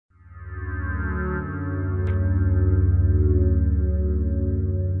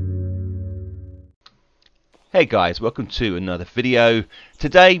Hey guys, welcome to another video.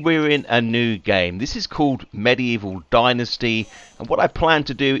 Today we're in a new game. This is called Medieval Dynasty, and what I plan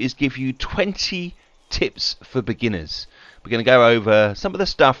to do is give you 20 tips for beginners. We're going to go over some of the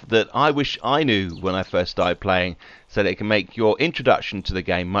stuff that I wish I knew when I first started playing, so that it can make your introduction to the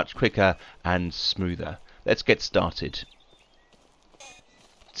game much quicker and smoother. Let's get started.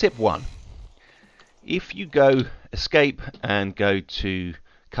 Tip 1. If you go escape and go to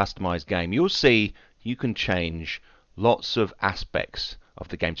customize game, you'll see you can change lots of aspects of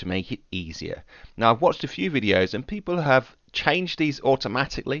the game to make it easier. Now, I've watched a few videos and people have changed these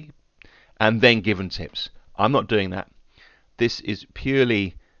automatically and then given tips. I'm not doing that. This is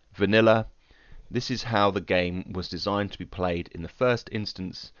purely vanilla. This is how the game was designed to be played in the first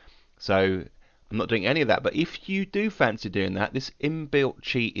instance. So I'm not doing any of that. But if you do fancy doing that, this inbuilt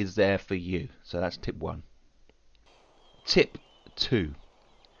cheat is there for you. So that's tip 1. Tip 2.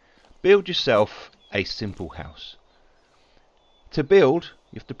 Build yourself a simple house. To build,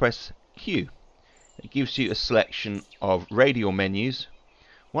 you have to press Q. It gives you a selection of radial menus.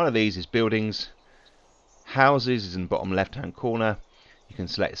 One of these is buildings. Houses is in the bottom left hand corner. You can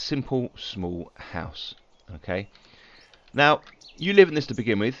select simple small house. Okay. Now, you live in this to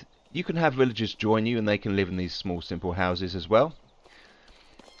begin with. You can have villagers join you and they can live in these small simple houses as well.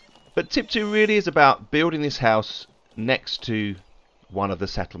 But tip 2 really is about building this house next to one of the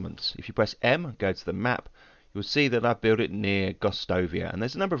settlements. If you press M and go to the map, you'll see that I've built it near Gostovia, and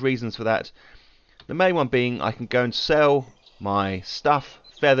there's a number of reasons for that. The main one being I can go and sell my stuff,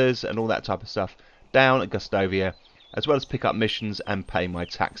 feathers and all that type of stuff down at Gostovia, as well as pick up missions and pay my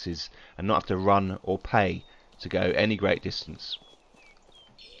taxes and not have to run or pay to go any great distance.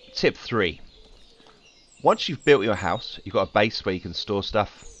 Tip 3. Once you've built your house, you've got a base where you can store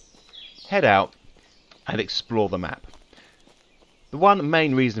stuff, head out and explore the map. The one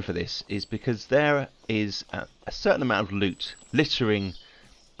main reason for this is because there is a certain amount of loot littering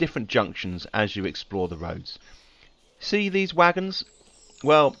different junctions as you explore the roads. See these wagons?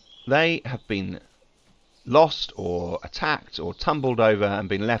 Well, they have been lost or attacked or tumbled over and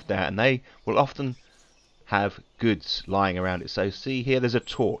been left there, and they will often have goods lying around it. So see here, there's a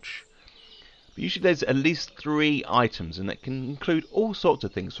torch. But usually there's at least 3 items, and it can include all sorts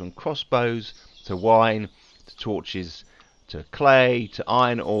of things, from crossbows to wine to torches to clay, to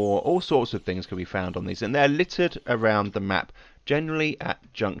iron ore. All sorts of things can be found on these, and they're littered around the map, generally at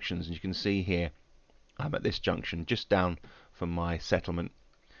junctions. And you can see here, I'm at this junction just down from my settlement,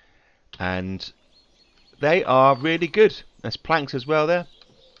 and they are really good. There's planks as well there,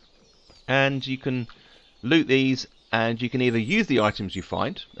 and you can loot these, and you can either use the items you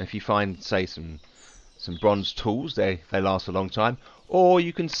find. If you find, say, some bronze tools, they last a long time, or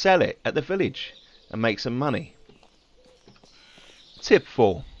you can sell it at the village and make some money. Tip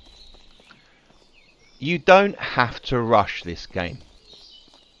 4. You don't have to rush this game.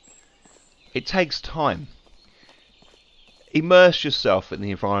 It takes time. Immerse yourself in the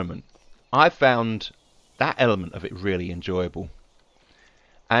environment. I found that element of it really enjoyable.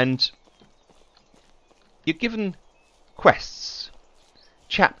 And you're given quests,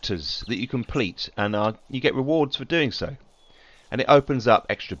 chapters that you complete, and you get rewards for doing so. And it opens up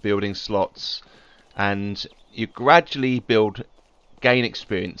extra building slots, and you gradually gain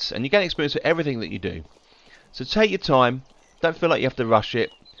experience, and you gain experience for everything that you do. So take your time, don't feel like you have to rush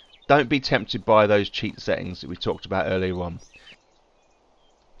it, don't be tempted by those cheat settings that we talked about earlier on.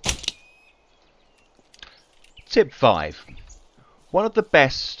 Tip 5. One of the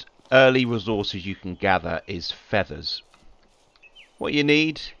best early resources you can gather is feathers. What you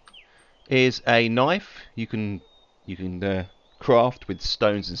need is a knife. You can craft with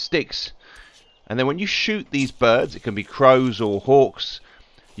stones and sticks. And then when you shoot these birds, it can be crows or hawks,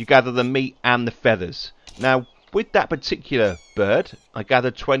 you gather the meat and the feathers. Now, with that particular bird, I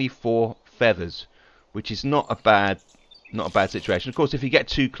gathered 24 feathers, which is not a bad situation. Of course, if you get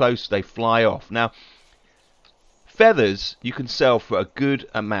too close, they fly off. Now, feathers you can sell for a good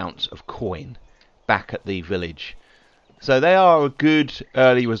amount of coin back at the village. So they are a good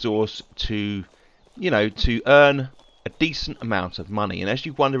early resource to earn a decent amount of money. And as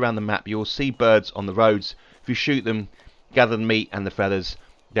you wander around the map, you'll see birds on the roads. If you shoot them, gather the meat and the feathers,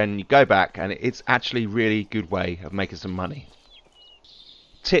 then you go back, and it's actually a really good way of making some money.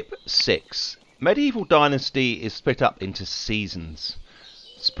 Tip 6. Medieval Dynasty is split up into seasons: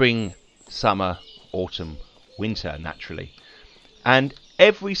 spring, summer, autumn, winter, naturally. And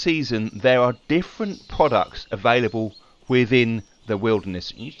every season there are different products available within the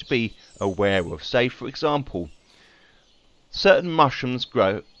wilderness you need to be aware of. Say, for example, certain mushrooms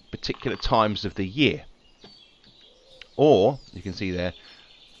grow at particular times of the year, or you can see there,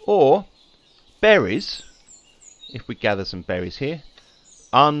 or berries if we gather some berries here,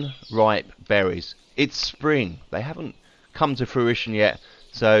 unripe berries. It's spring. They haven't come to fruition yet,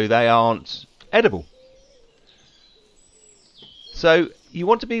 so they aren't edible. So you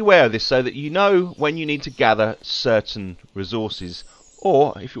want to be aware of this so that you know when you need to gather certain resources,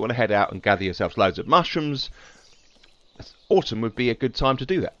 or if you want to head out and gather yourselves loads of mushrooms, autumn would be a good time to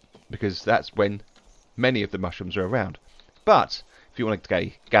do that, because that's when many of the mushrooms are around. But if you want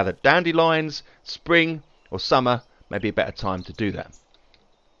to gather dandelions, spring or summer may be a better time to do that.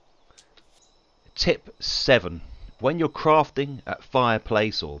 Tip 7. When you're crafting at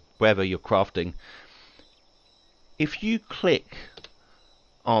fireplace or wherever you're crafting, if you click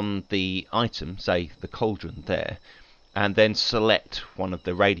on the item, say the cauldron there, and then select one of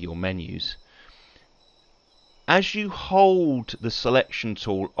the radial menus, as you hold the selection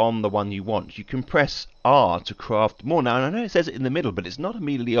tool on the one you want, you can press R to craft more. Now I know it says it in the middle, but it's not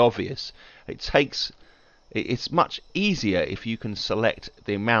immediately obvious. It's much easier if you can select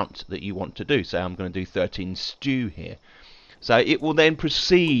the amount that you want to do. So I'm going to do 13 stew here. So it will then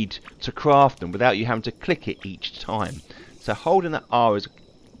proceed to craft them without you having to click it each time. So holding that R is a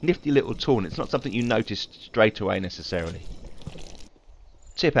nifty little tool, and it's not something you notice straight away necessarily.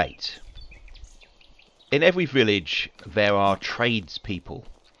 Tip 8. In every village there are tradespeople.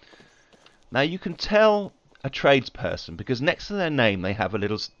 Now you can tell a tradesperson because next to their name they have a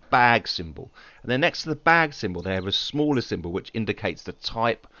little bag symbol, and then next to the bag symbol they have a smaller symbol which indicates the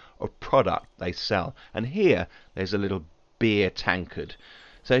type of product they sell. And here there's a little beer tankard.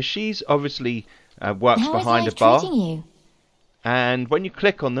 So she's obviously works behind a bar. And when you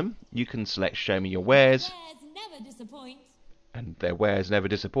click on them, you can select show me your wares. And their wares never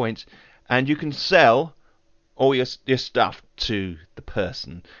disappoint. And you can sell all your stuff to the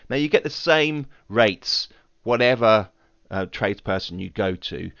person. Now you get the same rates whatever tradesperson you go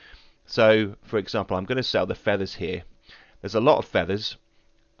to. So for example, I'm going to sell the feathers here. There's a lot of feathers.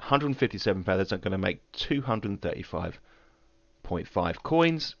 157 feathers are going to make 235.5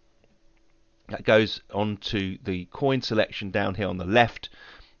 coins. That goes on to the coin selection down here on the left,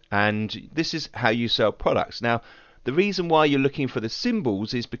 and this is how you sell products. Now the reason why you're looking for the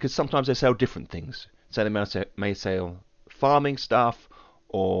symbols is because sometimes they sell different things. So they may sell farming stuff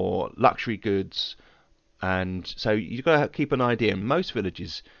or luxury goods, and so you've got to keep an idea. Most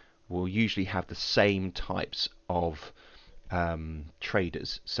villages will usually have the same types of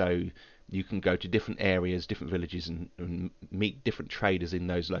traders, so you can go to different areas, different villages, and meet different traders in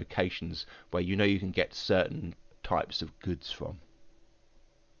those locations where you know you can get certain types of goods from.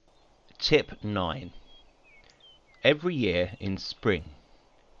 Tip 9. Every year in spring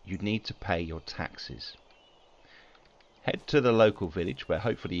you need to pay your taxes. Head to the local village where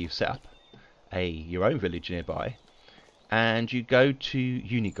hopefully you've set up your own village nearby, and you go to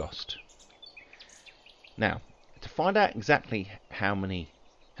Unigost. Now, to find out exactly how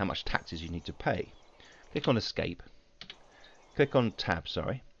much taxes you need to pay, click on Escape, click on Tab,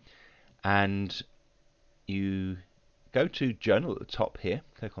 and you go to Journal at the top here,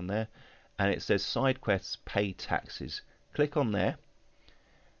 click on there, and it says Side Quests Pay Taxes. Click on there,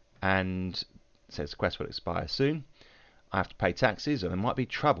 and it says the quest will expire soon. I have to pay taxes and there might be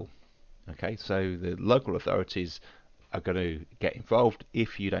trouble. Okay, so the local authorities are going to get involved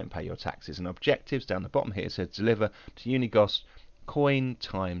if you don't pay your taxes. And objectives down the bottom here says deliver to Unigost coin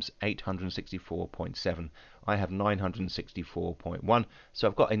times 864.7. I have 964.1, so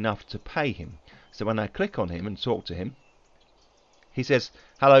I've got enough to pay him. So when I click on him and talk to him, he says,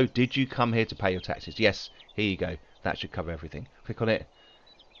 hello, did you come here to pay your taxes? Yes, here you go. That should cover everything. Click on it.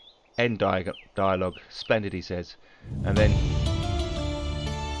 End dialogue. Splendid, he says. And then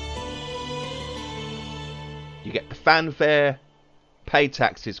you get the fanfare. Pay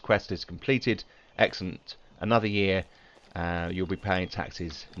taxes quest is completed. Excellent. Another year. You'll be paying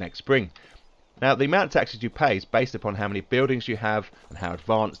taxes next spring. Now, the amount of taxes you pay is based upon how many buildings you have and how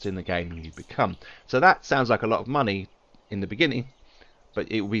advanced in the game you become. So that sounds like a lot of money in the beginning,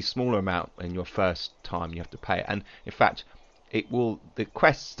 but it will be a smaller amount in your first time you have to pay it. And in fact, the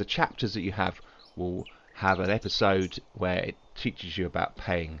quests, the chapters that you have, will have an episode where it teaches you about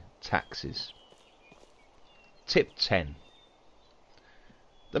paying taxes. Tip 10.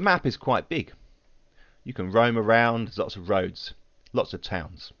 The map is quite big. You can roam around, there's lots of roads, lots of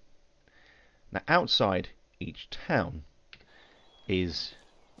towns. Now outside each town is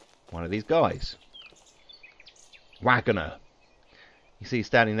one of these guys. Wagoner. You see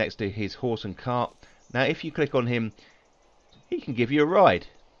standing next to his horse and cart. Now if you click on him, he can give you a ride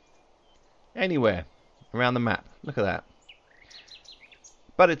anywhere around the map. Look at that.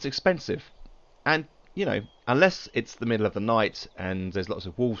 But it's expensive, and you know, unless it's the middle of the night and there's lots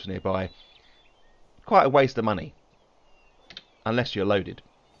of wolves nearby, quite a waste of money. unless you're loaded.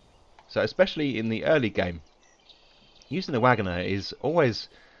 So especially in the early game, using the wagoner is always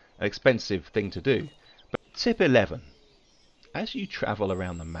an expensive thing to do. But tip 11, as you travel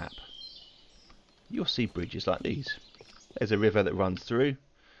around the map, you'll see bridges like these. There's a river that runs through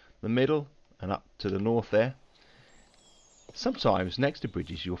the middle and up to the north there. Sometimes next to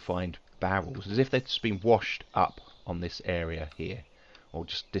bridges you'll find barrels, as if they've just been washed up on this area here, or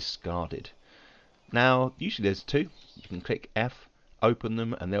just discarded. Now usually there's two. You can click F, open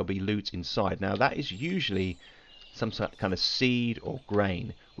them, and there'll be loot inside. Now that is usually some sort of kind of seed or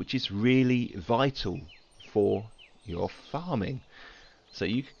grain, which is really vital for your farming. So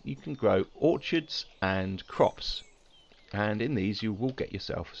you can grow orchards and crops, and in these you will get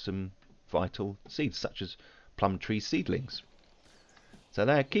yourself some vital seeds such as plum tree seedlings. So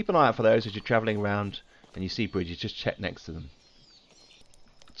there, keep an eye out for those as you're travelling around and you see bridges, just check next to them.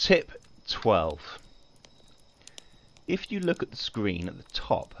 Tip 12. If you look at the screen at the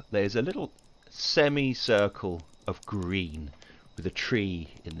top, there's a little semicircle of green with a tree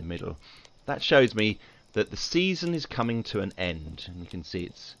in the middle. That shows me that the season is coming to an end, and you can see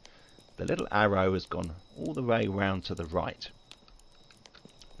it's the little arrow has gone all the way round to the right.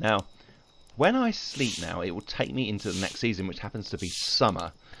 Now when I sleep now, it will take me into the next season, which happens to be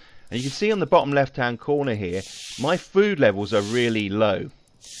summer. And you can see on the bottom left hand corner here, my food levels are really low.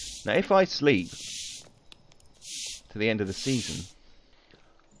 Now if I sleep to the end of the season,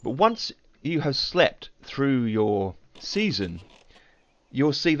 but once you have slept through your season,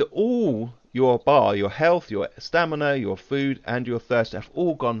 you'll see that all your bar, your health, your stamina, your food and your thirst have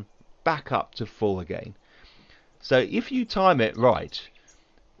all gone back up to full again. So if you time it right,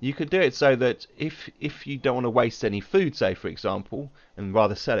 you can do it so that if you don't want to waste any food, say for example, and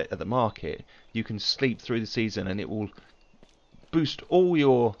rather sell it at the market, you can sleep through the season and it will boost all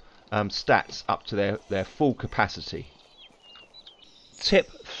your stats up to their full capacity.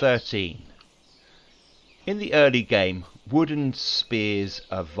 Tip 13. In the early game, wooden spears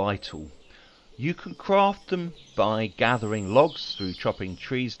are vital. You can craft them by gathering logs through chopping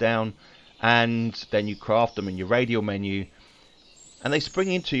trees down, and then you craft them in your radial menu, and they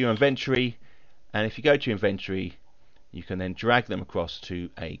spring into your inventory, and if you go to your inventory you can then drag them across to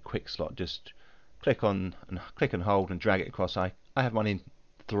a quick slot. Just click and hold and drag it across. I have mine in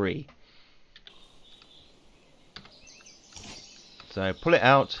 3. So pull it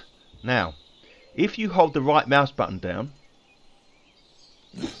out. Now if you hold the right mouse button down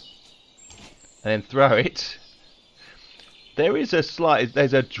and then throw it, there's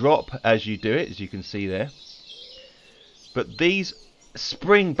a drop as you do it, as you can see there, but these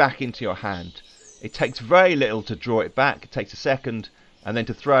spring back into your hand. It takes very little to draw it back, it takes a second, and then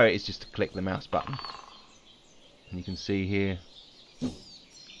to throw it is just to click the mouse button. And you can see here,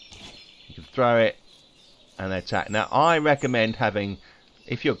 you can throw it and attack. Now I recommend having,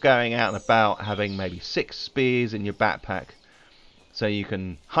 if you're going out and about, having maybe 6 spears in your backpack, so you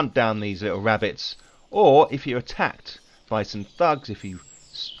can hunt down these little rabbits, or if you're attacked by some thugs, if you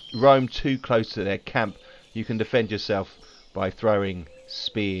roam too close to their camp, you can defend yourself by throwing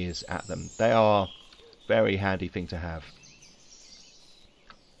spears at them. They are a very handy thing to have.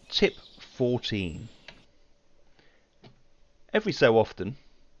 Tip 14. Every so often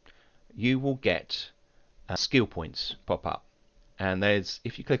you will get skill points pop up, and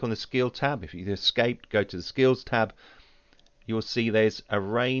if you click on the skill tab, if you escaped, go to the skills tab, you'll see there's a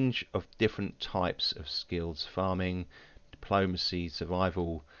range of different types of skills: farming, diplomacy,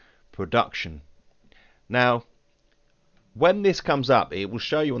 survival, production. Now when this comes up, it will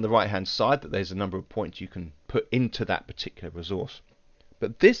show you on the right hand side that there's a number of points you can put into that particular resource.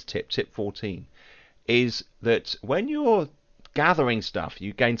 But this tip 14, is that when you're gathering stuff,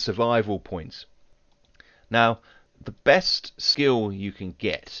 you gain survival points. Now the best skill you can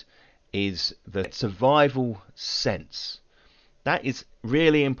get is the survival sense. That is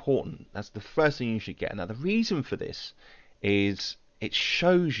really important. That's the first thing you should get. Now the reason for this is it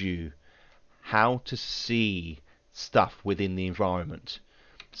shows you how to see stuff within the environment.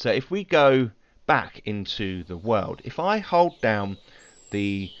 So if we go back into the world, if I hold down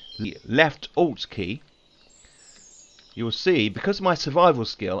the left Alt key, you'll see, because of my survival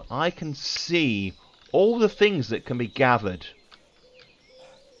skill, I can see all the things that can be gathered.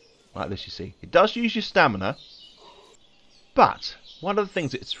 Like this, you see. It does use your stamina, but one of the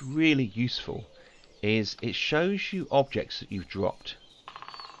things that's really useful is it shows you objects that you've dropped.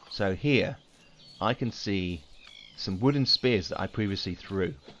 So here I can see some wooden spears that I previously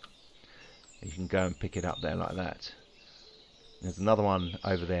threw. You can go and pick it up there like that. There's another one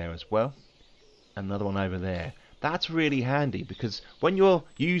over there as well, another one over there. That's really handy, because when you're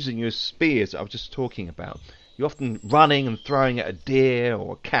using your spears that I was just talking about, You're often running and throwing at a deer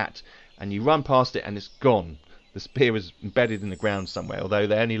or a cat, and you run past it and it's gone. The spear is embedded in the ground somewhere, although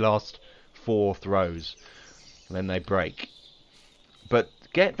they only last 4 throws, and then they break. But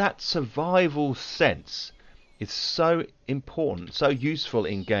get that survival sense. It's so important, so useful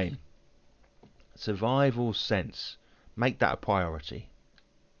in game. Survival sense. Make that a priority.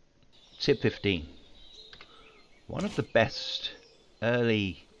 Tip 15. One of the best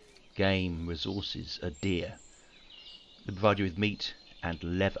early game resources are deer. They provide you with meat and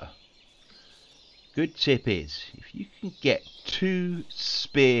leather. Good tip is, if you can get 2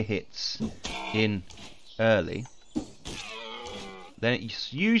 spear hits in early, then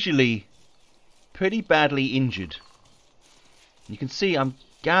it's usually pretty badly injured. You can see I'm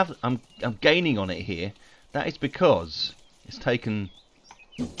gaining on it here. That is because it's taken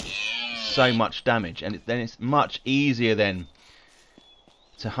so much damage, and then it's much easier then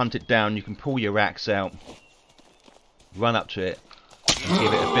to hunt it down. You can pull your axe out, run up to it, and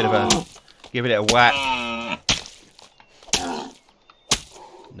give it a bit of a whack.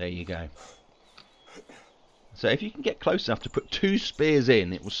 There you go. So if you can get close enough to put 2 spears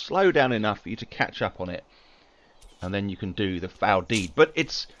in, it will slow down enough for you to catch up on it, and then you can do the foul deed. But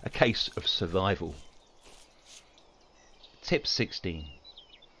it's a case of survival. Tip 16.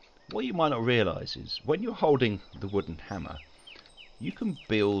 What you might not realise is, when you're holding the wooden hammer, you can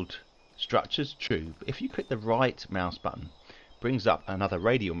build structures, true, but if you click the right mouse button, it brings up another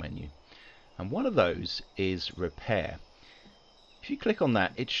radial menu, and one of those is repair. If you click on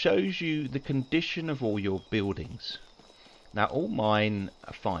that, it shows you the condition of all your buildings. Now all mine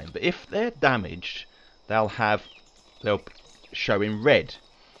are fine, but if they're damaged, they'll show in red,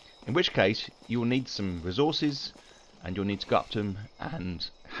 in which case you'll need some resources, and you'll need to go up to them and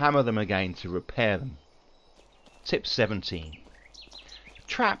hammer them again to repair them. Tip 17.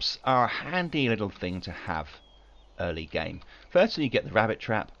 Traps are a handy little thing to have early game. Firstly, you get the rabbit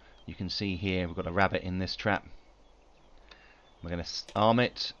trap. You can see here we've got a rabbit in this trap. We're going to arm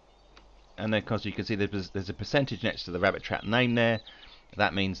it, and then because you can see there's a percentage next to the rabbit trap name there.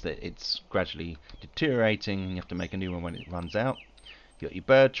 That means that it's gradually deteriorating. You have to make a new one when it runs out. You've got your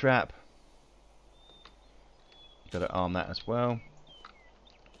bird trap. You've got to arm that as well.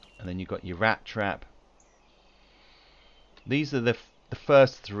 And then you've got your rat trap. These are the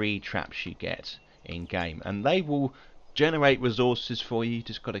first 3 traps you get in game, and they will generate resources for you. You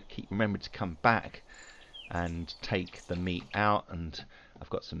just got to remember to come back and take the meat out, and I've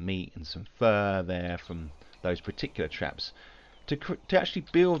got some meat and some fur there from those particular traps. To actually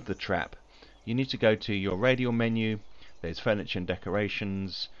build the trap, you need to go to your radial menu. There's furniture and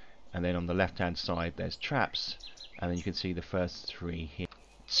decorations, and then on the left hand side there's traps, and then you can see the first 3 here.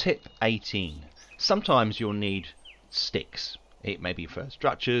 Tip 18. Sometimes you'll need sticks. It may be for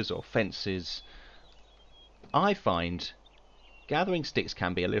structures or fences. I find gathering sticks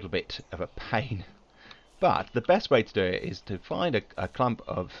can be a little bit of a pain, but the best way to do it is to find a clump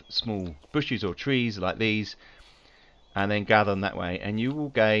of small bushes or trees like these, and then gather them that way, and you will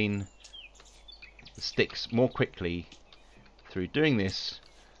gain the sticks more quickly through doing this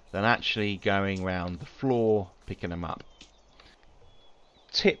than actually going around the floor picking them up.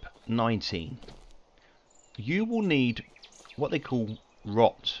 Tip 19. You will need what they call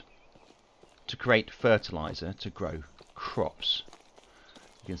rot to create fertilizer to grow crops.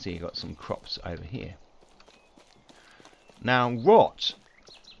 You can see you've got some crops over here. Now rot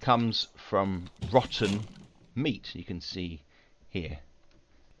comes from rotten meat. You can see here.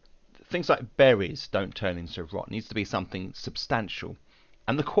 Things like berries don't turn into rot. It needs to be something substantial,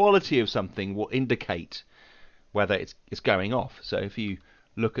 and the quality of something will indicate whether it's going off. So if you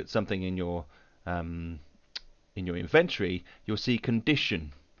look at something in your inventory, you'll see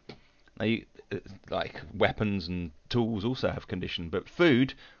condition. Now like weapons and tools also have condition, but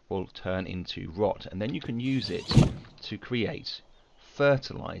food will turn into rot, and then you can use it to create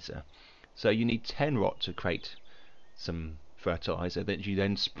fertilizer. So you need 10 rot to create some fertilizer that you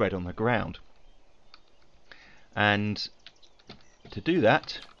then spread on the ground. And to do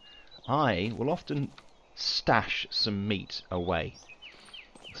that, I will often stash some meat away.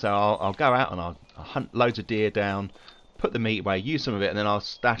 So I'll go out and I'll hunt loads of deer down, put the meat away, use some of it, and then I'll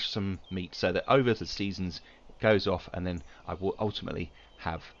stash some meat so that over the seasons it goes off, and then I will ultimately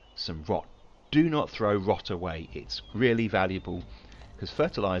have some rot. Do not throw rot away. It's really valuable, because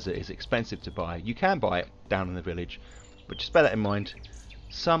fertilizer is expensive to buy. You can buy it down in the village, but just bear that in mind.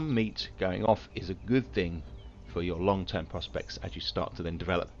 Some meat going off is a good thing for your long-term prospects as you start to then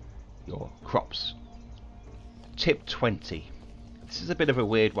develop your crops. Tip 20. This is a bit of a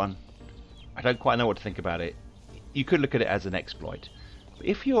weird one. I don't quite know what to think about it. You could look at it as an exploit. But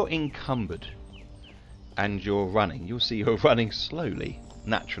if you're encumbered, and you're running, you'll see you're running slowly,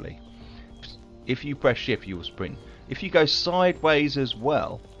 naturally. If you press shift, you will sprint. If you go sideways as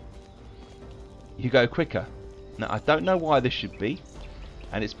well, you go quicker. Now, I don't know why this should be,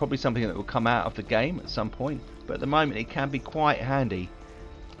 and it's probably something that will come out of the game at some point, but at the moment it can be quite handy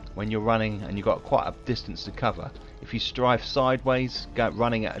when you're running and you've got quite a distance to cover. If you strive sideways,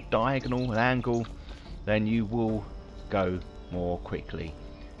 running at a diagonal, an angle, then you will go more quickly.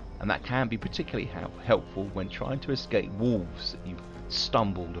 And that can be particularly helpful when trying to escape wolves that you've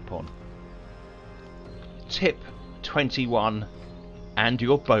stumbled upon. Tip 21 and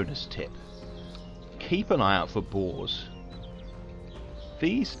your bonus tip. Keep an eye out for boars.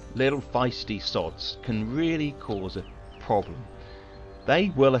 These little feisty sods can really cause a problem. They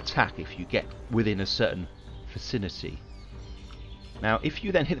will attack if you get within a certain vicinity. Now, if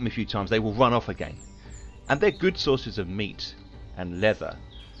you then hit them a few times, they will run off again. And they're good sources of meat and leather.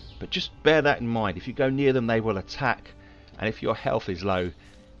 But just bear that in mind. If you go near them, they will attack. And if your health is low,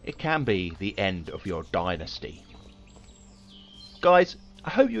 it can be the end of your dynasty. Guys,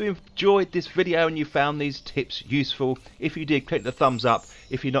 I hope you enjoyed this video and you found these tips useful. If you did, click the thumbs up.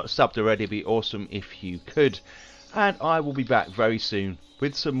 If you're not subbed already, it'd be awesome if you could. And I will be back very soon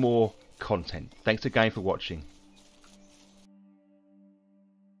with some more content. Thanks again for watching.